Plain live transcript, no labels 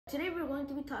Today we're going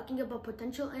to be talking about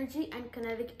potential energy and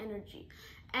kinetic energy,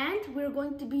 and we're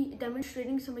going to be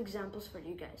demonstrating some examples for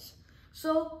you guys.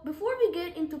 So before we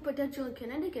get into potential and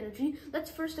kinetic energy, let's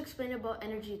first explain about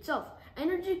energy itself.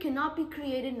 Energy cannot be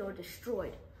created nor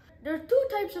destroyed. There are two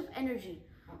types of energy.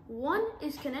 One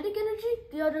is kinetic energy,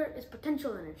 the other is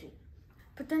potential energy.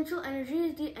 Potential energy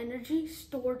is the energy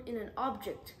stored in an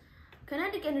object.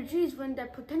 Kinetic energy is when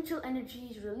that potential energy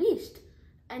is released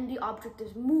and the object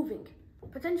is moving.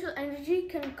 Potential energy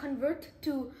can convert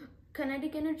to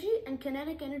kinetic energy, and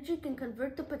kinetic energy can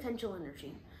convert to potential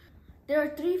energy. There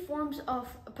are three forms of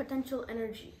potential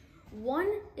energy.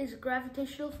 One is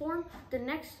gravitational form, the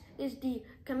next is the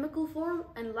chemical form,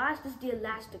 and last is the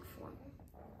elastic form.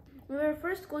 We're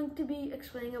first going to be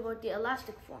explaining about the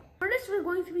elastic form. For this, we're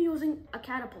going to be using a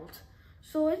catapult.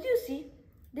 So as you see,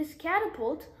 this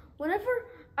catapult, whenever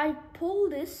I pull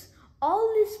this,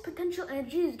 all this potential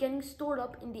energy is getting stored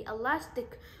up in the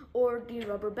elastic or the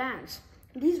rubber bands.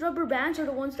 These rubber bands are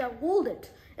the ones that hold it.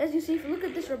 As you see, if you look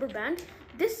at this rubber band,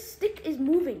 this stick is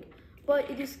moving, but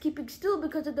it is keeping still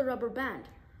because of the rubber band.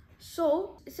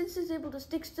 So since it's able to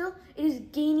stick still, it is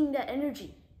gaining that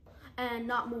energy and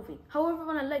not moving. However,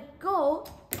 when I let go,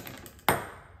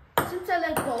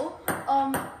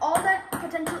 all that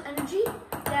potential energy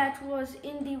that was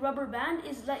in the rubber band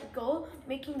is let go,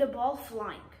 making the ball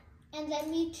flying. And let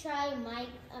me try my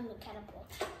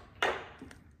catapult.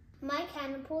 My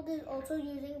catapult is also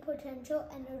using potential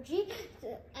energy,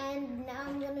 and now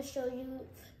I'm going to show you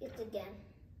it again.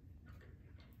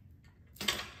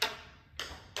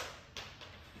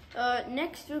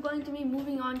 Next, we're going to be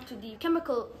moving on to the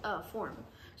chemical form.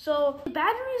 So the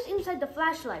battery is inside the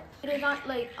flashlight. It is not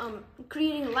like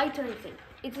creating light or anything.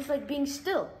 It's just like being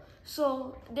still.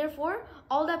 So therefore,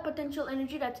 all that potential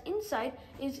energy that's inside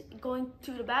is going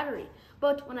to the battery.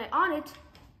 But when I on it,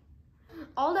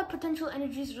 all that potential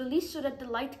energy is released so that the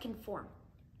light can form.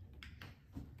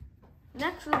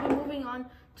 Next, we'll be moving on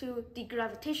to the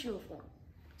gravitational form.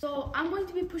 So I'm going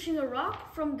to be pushing a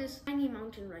rock from this tiny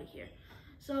mountain right here.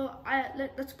 So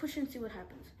let's push and see what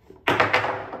happens.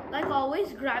 Like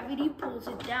always, gravity pulls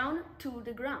it down to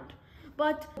the ground.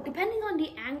 But depending on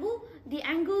the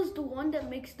angle is the one that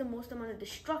makes the most amount of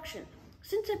destruction.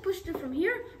 Since I pushed it from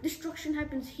here, destruction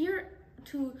happens here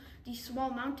to the small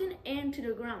mountain and to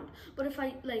the ground. But if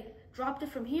I dropped it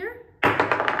from here,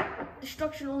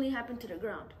 destruction only happened to the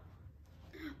ground.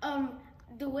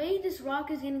 The way this rock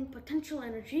is gaining potential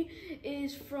energy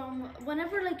is from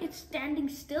whenever it's standing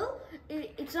still,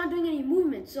 it's not doing any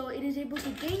movement, so it is able to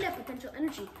gain that potential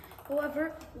energy.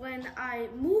 However, when I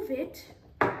move it,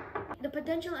 the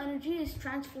potential energy is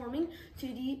transforming to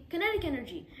the kinetic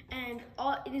energy, and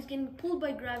it is getting pulled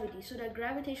by gravity, so that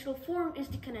gravitational form is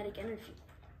the kinetic energy.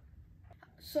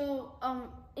 So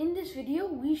in this video,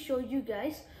 we show you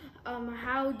guys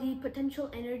how the potential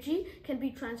energy can be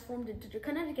transformed into the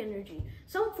kinetic energy.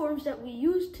 Some forms that we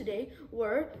used today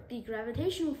were the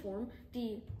gravitational form,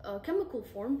 the chemical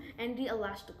form, and the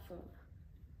elastic form.